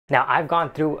Now, I've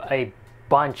gone through a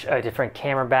bunch of different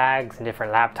camera bags and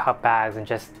different laptop bags and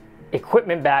just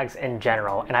equipment bags in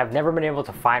general, and I've never been able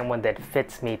to find one that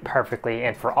fits me perfectly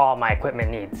and for all my equipment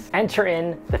needs. Enter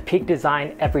in the Peak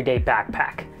Design Everyday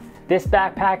Backpack. This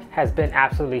backpack has been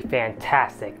absolutely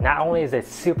fantastic. Not only is it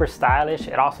super stylish,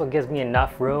 it also gives me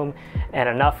enough room and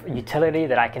enough utility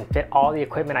that I can fit all the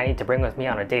equipment I need to bring with me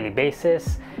on a daily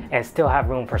basis and still have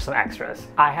room for some extras.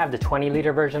 I have the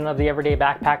 20-liter version of the Everyday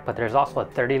Backpack, but there's also a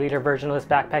 30-liter version of this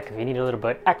backpack if you need a little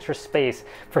bit extra space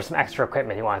for some extra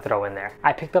equipment you want to throw in there.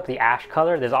 I picked up the ash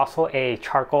color. There's also a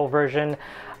charcoal version.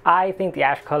 I think the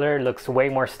ash color looks way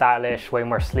more stylish, way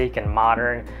more sleek and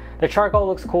modern. The charcoal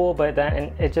looks cool, but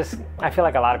then I feel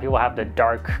like a lot of people have the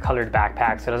dark colored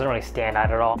backpacks, so it doesn't really stand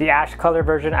out at all. The ash color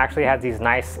version actually has these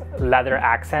nice leather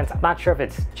accents. I'm not sure if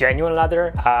it's genuine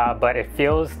leather, but it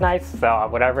feels nice, so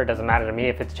whatever, it doesn't matter to me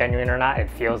if it's genuine or not. It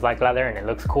feels like leather and it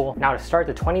looks cool. Now to start,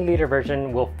 the 20-liter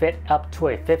version will fit up to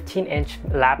a 15-inch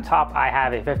laptop. I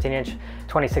have a 15-inch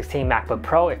 2016 MacBook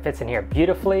Pro. It fits in here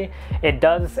beautifully. It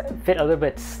does fit a little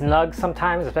bit snug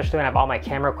sometimes, especially when I have all my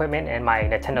camera equipment and my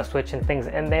Nintendo Switch and things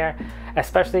in there,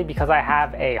 especially because I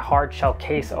have a hard shell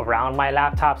case around my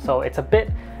laptop, so it's a bit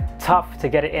tough to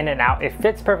get it in and out. It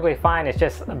fits perfectly fine, it's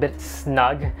just a bit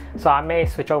snug, so I may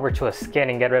switch over to a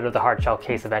skin and get rid of the hard shell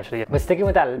case eventually. But sticking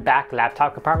with that back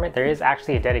laptop compartment, there is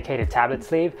actually a dedicated tablet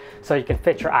sleeve, so you can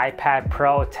fit your iPad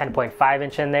Pro 10.5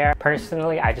 inch in there.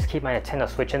 Personally, I just keep my Nintendo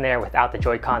Switch in there without the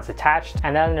Joy-Cons attached.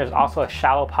 And then there's also a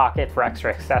shallow pocket for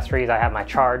extra accessories. I have my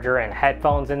charger and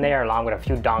headphones in there, along with a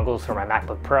few dongles for my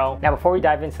MacBook Pro. Now before we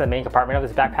dive into the main compartment of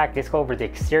this backpack, let's go over the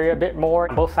exterior a bit more.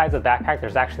 On both sides of the backpack,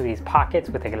 there's actually these pockets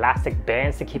with elastic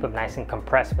bands to keep them nice and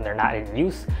compressed when they're not in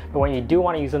use. But when you do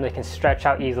want to use them, they can stretch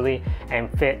out easily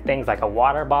and fit things like a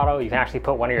water bottle. You can actually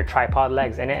put one of your tripod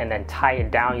legs in it and then tie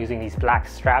it down using these black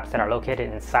straps that are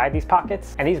located inside these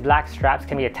pockets. And these black straps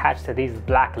can be attached to these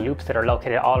black loops that are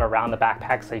located all around the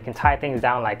backpack, so you can tie things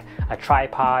down like a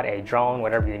tripod, a drone,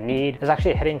 whatever you need. There's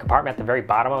actually a hidden compartment at the very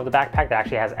bottom of the backpack that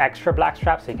actually has extra black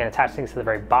straps, so you can attach things to the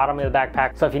very bottom of the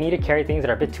backpack. So if you need to carry things that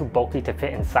are a bit too bulky to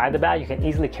fit inside the bag, you can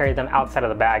easily carry them outside of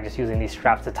the bag just using these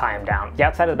straps to tie them down. The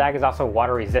outside of the bag is also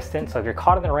water resistant, so if you're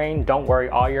caught in the rain, don't worry,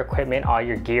 all your equipment, all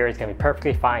your gear is going to be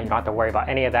perfectly fine. You don't have to worry about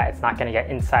any of that. It's not going to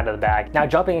get inside of the bag. Now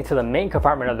jumping into the main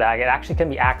compartment of the bag, it actually can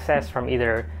be accessed from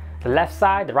either the left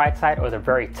side, the right side, or the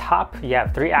very top. You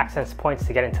have 3 access points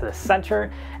to get into the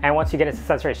center, and once you get into the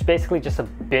center, it's basically just a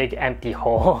big empty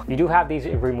hole. You do have these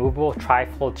removable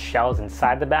tri-fold shelves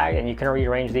inside the bag, and you can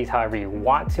rearrange these however you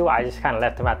want to. I just kind of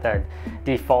left them at the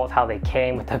default how they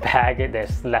came with the bag.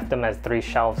 Just left them as 3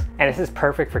 shelves, and this is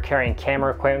perfect for carrying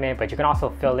camera equipment, but you can also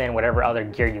fill in whatever other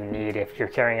gear you need. If you're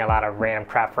carrying a lot of random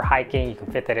crap for hiking, you can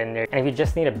fit that in there. And if you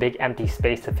just need a big empty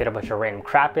space to fit a bunch of random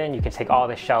crap in, you can take all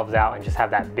the shelves out and just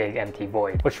have that big empty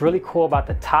void. What's really cool about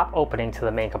the top opening to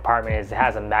the main compartment is it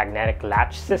has a magnetic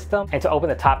latch system, and to open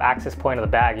the top access point of the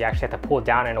bag, you actually have to pull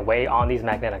down and away on these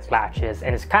magnetic latches,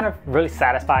 and it's kind of really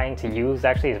satisfying to use.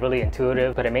 Actually, it's really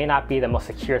intuitive, but it may not be the most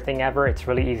secure thing ever. It's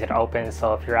really easy to open,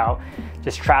 so if you're out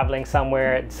just traveling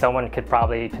somewhere, someone could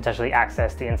probably potentially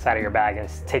access the inside of your bag and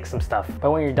take some stuff.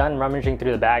 But when you're done rummaging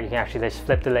through the bag, you can actually just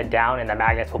flip the lid down and the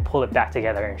magnets will pull it back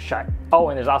together and shut. Oh,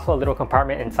 and there's also a little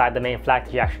compartment inside the main flap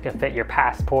that you actually can fit your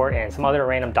passport and some other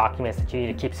random documents that you need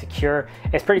to keep secure.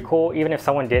 It's pretty cool. Even if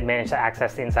someone did manage to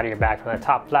access the inside of your bag from the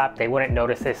top flap, they wouldn't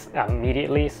notice this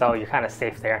immediately, so you're kind of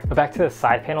safe there. But back to the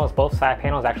side panels, both side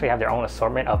panels actually have their own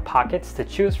assortment of pockets to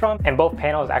choose from, and both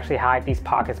panels actually hide these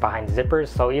pockets behind zippers,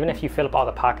 so even if you fill up all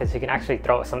the pockets, you can actually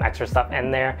throw some extra stuff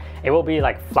in there. It will be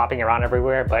like flopping around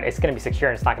everywhere, but it's going to be secure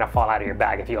and it's not going to fall out of your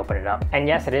bag if you open it up. And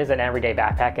yes, it is an everyday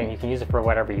backpack and you can use it for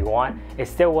whatever you want. It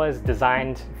still was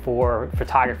designed for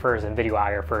photographers and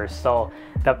videographers, so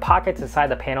the pockets inside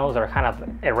the panels are kind of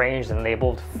arranged and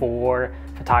labeled for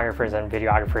photographers and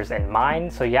videographers in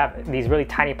mind. So you have these really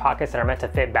tiny pockets that are meant to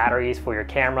fit batteries for your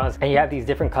cameras, and you have these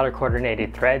different color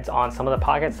coordinated threads on some of the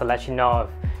pockets to let you know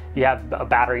if you have a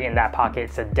battery in that pocket,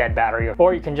 it's a dead battery,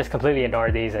 or you can just completely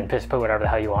ignore these and just put whatever the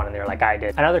hell you want in there like I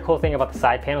did. Another cool thing about the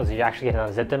side panels is you actually can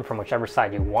unzip them from whichever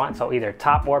side you want, so either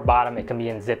top or bottom, it can be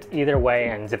unzipped either way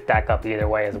and zip back up either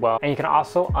way as well. And you can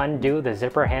also undo the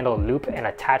zipper handle loop and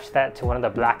attach that to one of the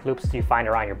black loops you find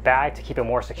around your bag to keep it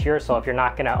more secure, so if you're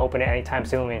not going to open it anytime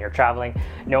soon when you're traveling,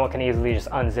 no one can easily just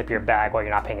unzip your bag while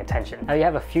you're not paying attention. Now you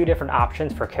have a few different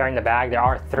options for carrying the bag. There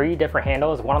are 3 different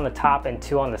handles, one on the top and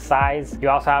 2 on the sides. You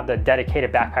also have have the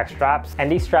dedicated backpack straps,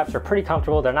 and these straps are pretty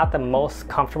comfortable. They're not the most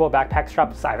comfortable backpack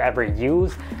straps I've ever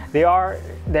used. They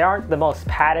aren't the most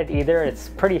padded either. It's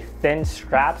pretty thin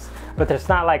straps, but it's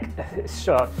not like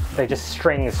they're just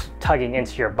strings tugging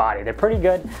into your body. They're pretty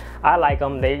good. I like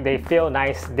them. They feel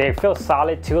nice. They feel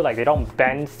solid too. Like they don't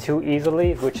bend too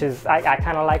easily, which is I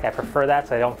kind of like. I prefer that,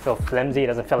 so they don't feel flimsy. It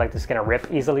doesn't feel like it's gonna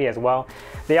rip easily as well.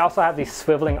 They also have the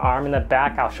swiveling arm in the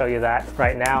back. I'll show you that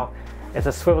right now. It's a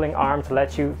swiveling arm to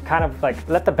let you kind of like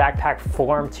let the backpack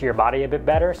form to your body a bit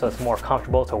better, so it's more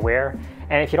comfortable to wear.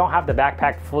 And if you don't have the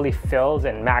backpack fully filled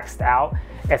and maxed out,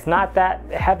 it's not that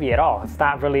heavy at all. It's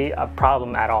not really a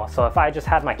problem at all. So if I just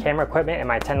had my camera equipment and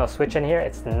my Nintendo Switch in here,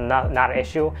 it's not an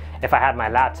issue. If I had my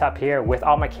laptop here with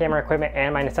all my camera equipment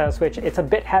and my Nintendo Switch, it's a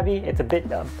bit heavy. It's a bit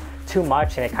too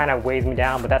much and it kind of weighs me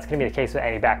down, but that's gonna be the case with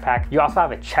any backpack. You also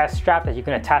have a chest strap that you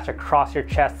can attach across your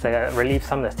chest to relieve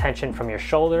some of the tension from your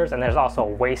shoulders, and there's also a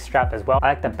waist strap as well. I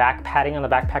like the back padding on the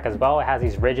backpack as well. It has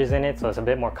these ridges in it, so it's a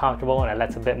bit more comfortable and it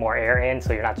lets a bit more air in,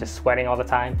 so you're not just sweating all the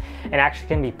time. And actually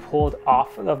can be pulled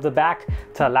off of the back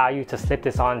to allow you to slip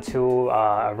this onto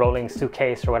a rolling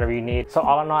suitcase or whatever you need. So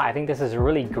all in all, I think this is a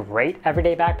really great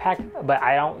everyday backpack, but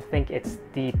I don't think it's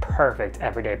the perfect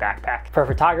everyday backpack. For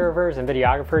photographers and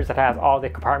videographers, it has all the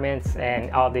compartments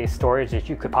and all the storage that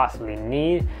you could possibly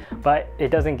need, but it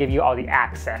doesn't give you all the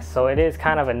access. So it is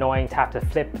kind of annoying to have to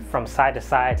flip from side to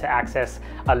side to access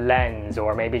a lens,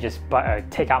 or maybe just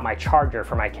take out my charger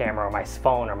for my camera or my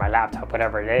phone or my laptop,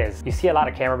 whatever it is. You see a lot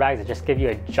of camera bags that just give you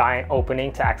a giant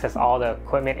opening to access all the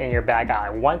equipment in your bag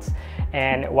at once.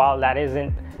 And while that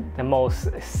isn't the most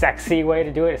sexy way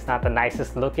to do it, it's not the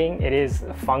nicest looking, it is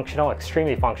functional,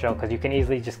 extremely functional, because you can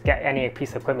easily just get any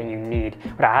piece of equipment you need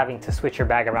without having to switch your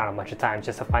bag around a bunch of times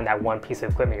just to find that one piece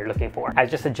of equipment you're looking for. As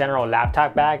just a general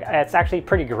laptop bag, it's actually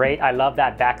pretty great. I love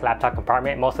that back laptop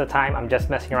compartment. Most of the time I'm just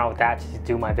messing around with that to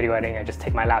do my video editing. I just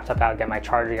take my laptop out, get my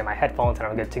charger, get my headphones, and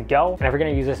I'm good to go. And if you're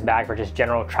gonna use this bag for just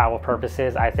general travel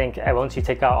purposes, I think once you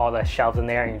take out all the shelves in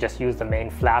there and you just use the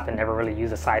main flap and never really use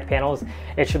the side panels,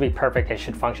 it should be perfect. It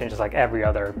should function just like every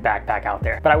other backpack out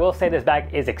there. But I will say this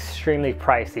bag is extremely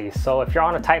pricey, so if you're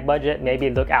on a tight budget, maybe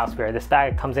look elsewhere. This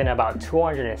bag comes in about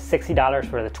 $260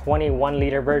 for the 21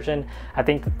 liter version. I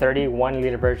think the 31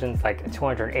 liter version is like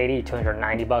 280,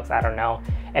 290 bucks, I don't know.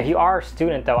 If you are a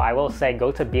student though, I will say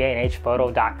go to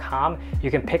bnhphoto.com.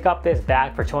 You can pick up this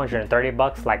bag for 230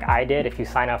 bucks like I did if you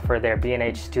sign up for their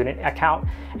B&H student account,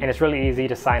 and it's really easy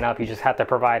to sign up. You just have to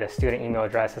provide a student email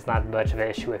address. It's not much of an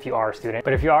issue if you are a student.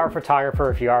 But if you are a photographer,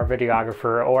 if you are a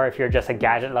videographer, or if you're just a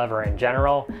gadget lover in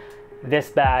general, this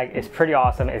bag is pretty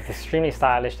awesome. It's extremely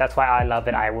stylish. That's why I love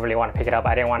it. I really want to pick it up.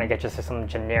 I didn't want to get just some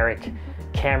generic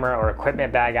camera or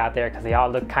equipment bag out there because they all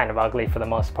look kind of ugly for the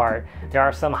most part. There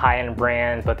are some high-end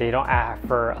brands, but they don't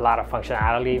offer a lot of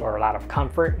functionality or a lot of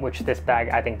comfort, which this bag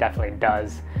I think definitely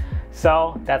does.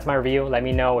 So that's my review. Let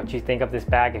me know what you think of this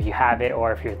bag if you have it,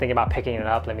 or if you're thinking about picking it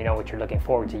up, let me know what you're looking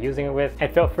forward to using it with.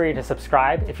 And feel free to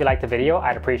subscribe if you like the video.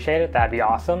 I'd appreciate it. That'd be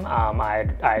awesome.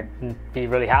 I'd be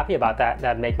really happy about that.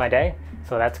 That'd make my day.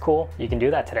 So that's cool. You can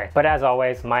do that today. But as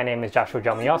always, my name is Joshua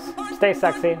Jomios. Stay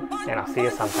sexy, and I'll see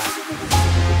you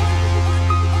sometime.